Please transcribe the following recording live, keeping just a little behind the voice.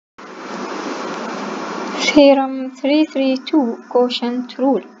Theorem 3.3.2 Quotient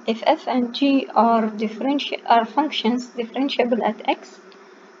rule. If f and g are functions differentiable at x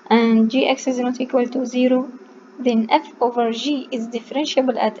and gx is not equal to 0, then f over g is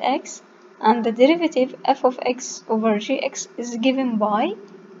differentiable at x and the derivative f of x over gx is given by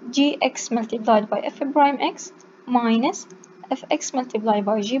gx multiplied by f prime x minus fx multiplied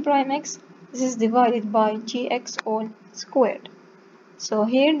by g prime x. This is divided by gx all squared. So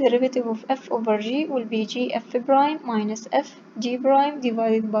here derivative of f over g will be g f prime minus f g prime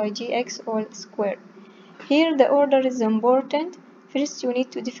divided by gx all squared. Here the order is important. First you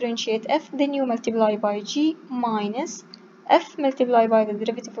need to differentiate f, then you multiply by g minus f multiplied by the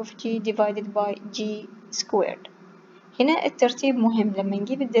derivative of g divided by g squared. هنا الترتيب مهم. لما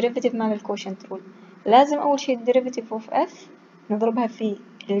نجيب الديريفيتيف مع الكوشنت رول لازم أول شيء الديريفيتيف of f نضربها في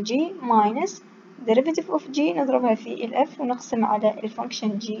الجي minus derivative of g نضربها في ال f ونقسم على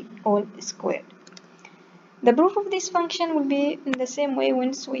الفانكشن g all squared. The proof of this function will be in the same way.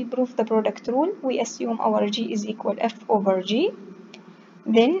 Once we prove the product rule, we assume our g is equal f over g.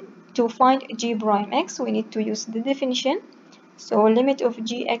 Then to find g prime x, we need to use the definition. So limit of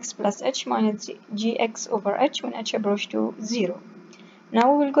gx plus h minus gx over h when h approach to 0.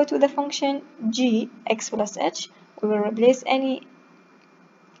 Now we will go to the function gx plus h. We will replace any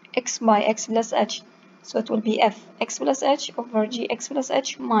x by x plus h, so it will be f x plus h over gx plus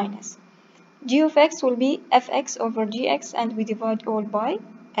h minus g of x will be fx over gx, and we divide all by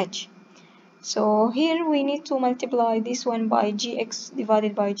h. So here we need to multiply this one by gx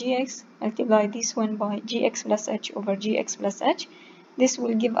divided by gx, multiply this one by gx plus h over gx plus h. This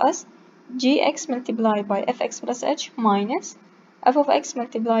will give us gx multiplied by fx plus h minus f of x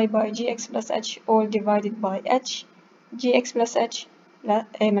multiplied by gx plus h all divided by h, gx plus h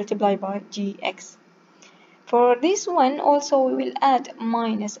multiplied by gx. For this one also we will add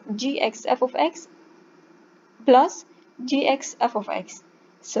minus gx f of x plus gx f of x.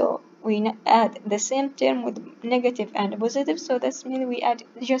 So we add the same term with negative and positive, so that means we add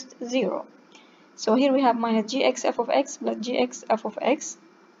just 0. So here we have minus gx f of x plus gx f of x.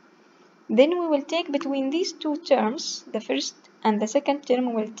 Then we will take between these two terms, the first and the second term,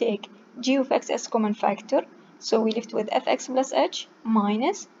 we will take g of x as common factor. So we left with fx plus h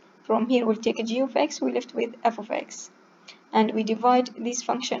minus, from here we'll take g of x, we left with f of x. And we divide this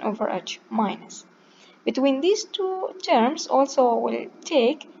function over h minus. Between these two terms also we'll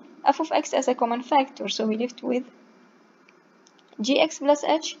take f of x as a common factor. So we left with gx plus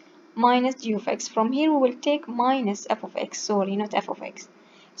h minus g of x. From here we will take minus f of x, sorry, not f of x.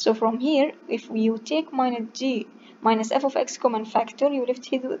 So from here, if you take minus f of x common factor, you left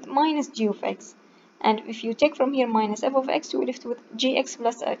here with minus g of x. And if you take from here minus f of x, you left with gx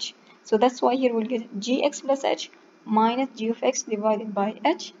plus h. So that's why here we'll get gx plus h minus g of x divided by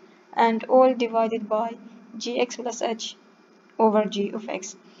h, and all divided by gx plus h over g of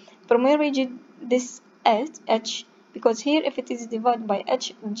x. From where we get this h, because here if it is divided by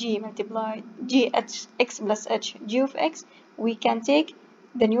h, g multiplied gh x plus h g of x, we can take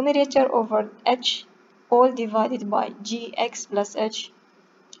the numerator over h all divided by gx plus h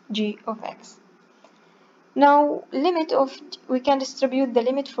g of x. Now we can distribute the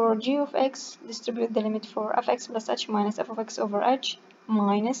limit for g of x, distribute the limit for fx plus h minus f of x over h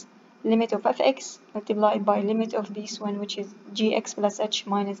minus limit of fx multiplied by limit of this one, which is gx plus h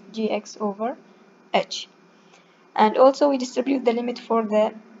minus gx over h. And also we distribute the limit for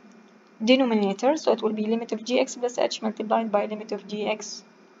the denominator, so it will be limit of gx plus h multiplied by limit of gx,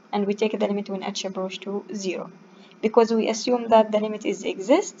 and we take the limit when h approach to 0, because we assume that the limit is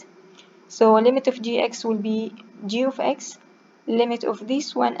exist. So limit of gx will be g of x, limit of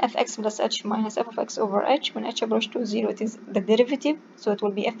this one fx plus h minus f of x over h, when h approach to 0 it is the derivative, so it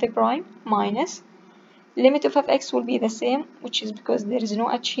will be f prime minus limit of fx will be the same, which is because there is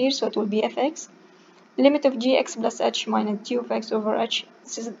no h here, so it will be fx. Limit of gx plus h minus g of x over h,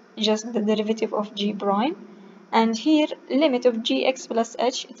 this is just the derivative of g prime. And here limit of gx plus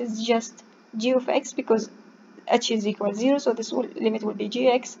h, it is just g of x, because h is equal 0, so this limit will be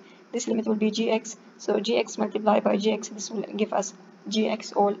gx, this limit will be gx, so gx multiplied by gx, this will give us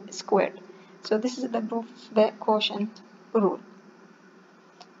gx all squared. So this is the proof of the quotient rule.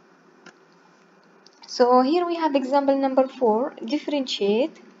 So here we have example number 4.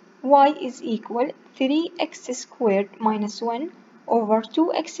 Differentiate y is equal 3x squared minus 1 over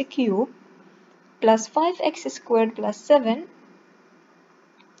 2x cubed plus 5x squared plus 7.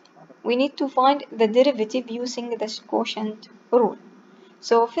 We need to find the derivative using the quotient rule.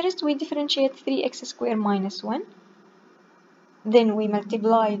 So first we differentiate 3x squared minus 1. Then we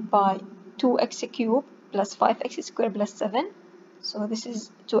multiply it by 2x cubed plus 5x squared plus 7. So this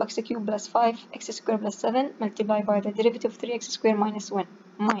is 2x cubed plus 5x squared plus 7 multiplied by the derivative of 3x squared minus 1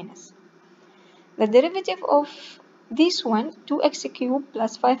 minus the derivative of this one, 2x cubed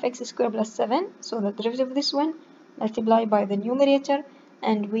plus 5x squared plus 7. So the derivative of this one multiplied by the numerator,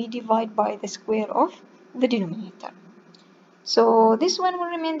 and we divide by the square of the denominator. So this one will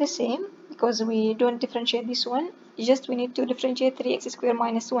remain the same because we don't differentiate this one. Just we need to differentiate 3x squared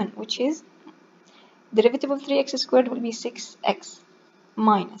minus 1, which is derivative of 3x squared will be 6x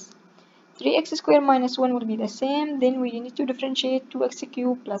minus 3x squared minus 1 will be the same. Then we need to differentiate 2x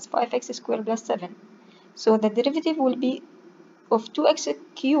cubed plus 5x squared plus 7. So the derivative will be of 2x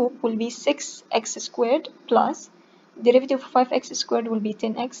cubed will be 6x squared plus derivative of 5x squared will be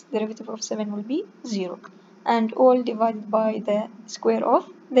 10x, derivative of 7 will be 0, and all divided by the square of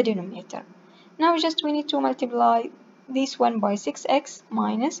the denominator. Now just we need to multiply this one by 6x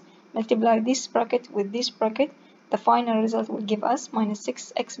minus multiply this bracket with this bracket. The final result will give us minus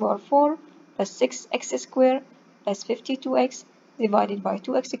 6x power 4 plus 6x squared plus 52x divided by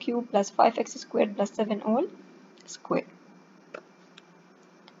 2x cubed plus 5x squared plus 7 all squared.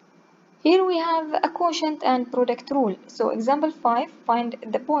 Here we have a quotient and product rule. So example 5, find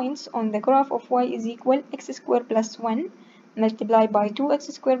the points on the graph of y is equal x squared plus 1 multiplied by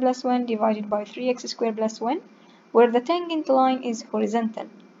 2x squared plus 1 divided by 3x squared plus 1 where the tangent line is horizontal.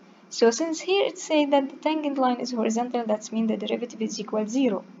 So since here it says that the tangent line is horizontal, that means the derivative is equal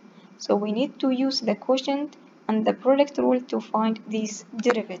 0. So we need to use the quotient and the product rule to find this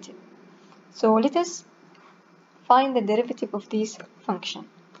derivative. So let us find the derivative of this function.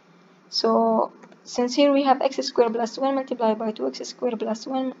 So since here we have x squared plus 1 multiplied by 2x squared plus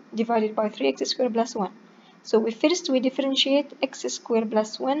 1 divided by 3x squared plus 1. So we differentiate x squared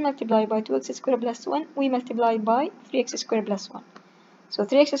plus 1 multiplied by 2x squared plus 1, we multiply by 3x squared plus 1. So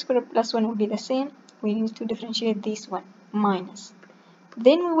 3x squared plus 1 will be the same. We need to differentiate this one minus.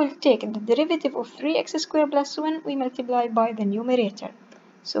 Then we will take the derivative of 3x squared plus 1, we multiply by the numerator.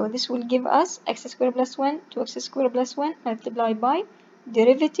 So this will give us x squared plus 1, 2x squared plus 1 multiplied by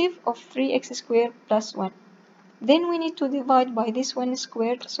derivative of 3x squared plus 1. Then we need to divide by this one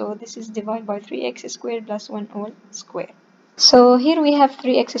squared. So this is divided by 3x squared plus 1 all squared. So here we have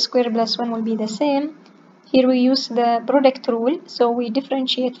 3x squared plus 1 will be the same. Here we use the product rule, so we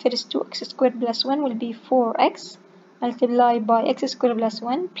differentiate first 2x squared plus 1 will be 4x multiplied by x squared plus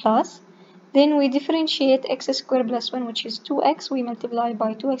 1 plus, then we differentiate x squared plus 1 which is 2x, we multiply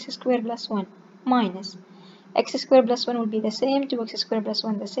by 2x squared plus 1 minus x squared plus 1 will be the same, 2x squared plus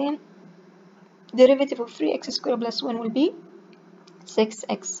 1 the same, derivative of 3x squared plus 1 will be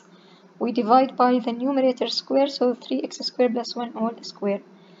 6x. We divide by the numerator square, so 3x squared plus 1 all squared.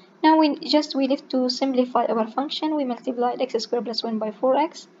 Now we need to simplify our function. We multiply x squared plus 1 by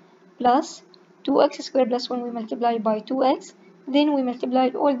 4x plus 2x squared plus 1 we multiply by 2x. Then we multiply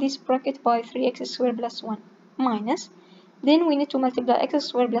all this bracket by 3x squared plus 1 minus. Then we need to multiply x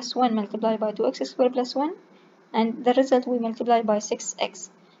squared plus 1 multiplied by 2x squared plus 1, and the result we multiply by 6x.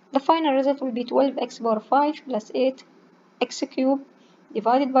 The final result will be 12x power 5 plus 8x cubed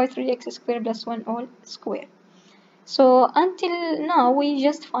divided by 3x squared plus 1 all squared. So until now we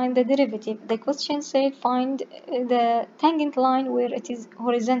just find the derivative. The question said find the tangent line where it is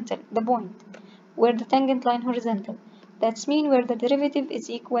horizontal, the point where the tangent line horizontal. That's mean where the derivative is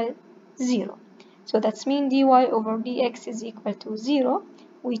equal 0. So that's mean dy over dx is equal to 0.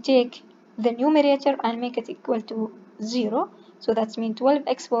 We take the numerator and make it equal to 0. So that's mean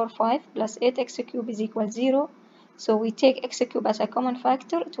 12x power 5 plus 8x cubed is equal 0. So we take x cubed as a common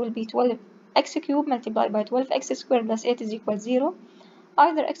factor. It will be 12x cubed multiplied by 12x squared plus 8 is equal 0.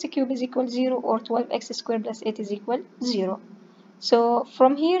 Either x cubed is equal 0 or 12x squared plus 8 is equal 0. So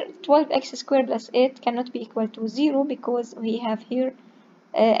from here 12x squared plus 8 cannot be equal to 0 because we have here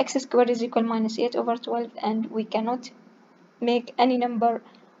x squared is equal minus 8 over 12, and we cannot make any number.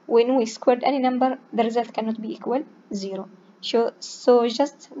 When we squared any number, the result cannot be equal 0. So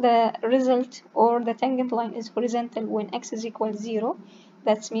just the result or the tangent line is horizontal when x is equal 0.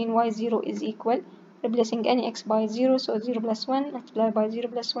 That's mean y0 is equal, replacing any x by 0, so 0 plus 1 multiplied by 0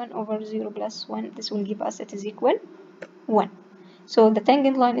 plus 1 over 0 plus 1. This will give us it is equal 1. So the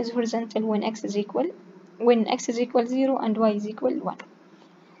tangent line is horizontal when x is equal 0 and y is equal 1.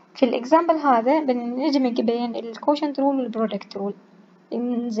 في الإكزامبل هذا بندمج بين الكوشنت رول والبرودكت رول.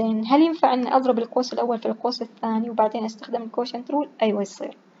 زين هل ينفع أن أضرب القوس الأول في القوس الثاني وبعدين أستخدم الكوشنت رول؟ أيوة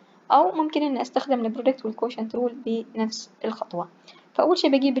يصير. أو ممكن أن أستخدم البرودكت والكوشنت رول بنفس الخطوة. فأول شي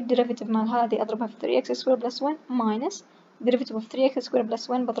بجيب الديريفيتيف مال هذه أضربها في 3x سكوير بلس 1 minus derivative of 3x سكوير بلس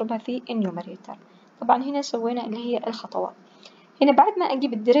 1 بضربها في النيوميريتر. طبعا هنا سوينا اللي هي الخطوات. هنا بعد ما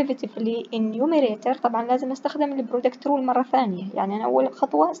أجيب الديريفيتيف اللي النيوميريتر طبعا لازم أستخدم البرودكت رول مرة ثانية، يعني أنا أول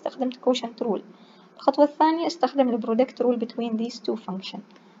خطوة استخدمت quotient rule، الخطوة الثانية استخدم البرودكت رول between these two function.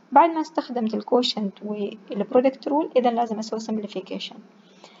 بعد ما استخدمت الكوشنت والبرودكت رول إذا لازم أسوي simplification.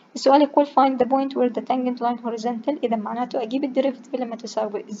 السؤال يقول find the point where the tangent line horizontal، إذا معناته أجيب الديريفيتيف لما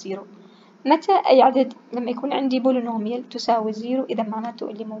تساوي 0. متى أي عدد لما يكون عندي بولينوميال تساوي 0 إذا معناته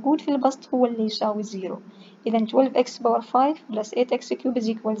اللي موجود في البسط هو اللي يساوي 0. إذا 12x باور 5 plus 8x cube is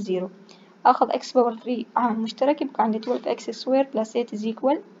equal 0. آخذ x باور 3 عامل مشترك يبقى عندي 12x square plus 8 is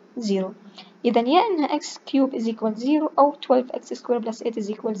equal 0. إذا يا إن x cube is equal 0 أو 12x square plus 8 is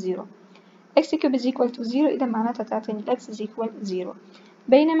equal 0. x cube is equal to 0 إذا معناتها تعطيني x is equal 0.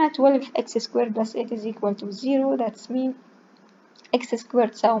 بينما 12x square plus 8 is equal to 0 that means x square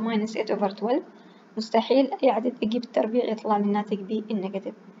تساوي minus 8 over 12. مستحيل أي عدد أجيب التربيع يطلع لي الناتج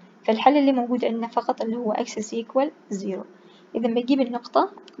بالنيجاتيف، فالحل اللي موجود عندنا فقط اللي هو x is equal 0. إذا بجيب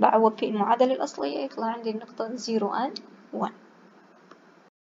النقطة بعوض في المعادلة الأصلية يطلع عندي النقطة 0 and 1.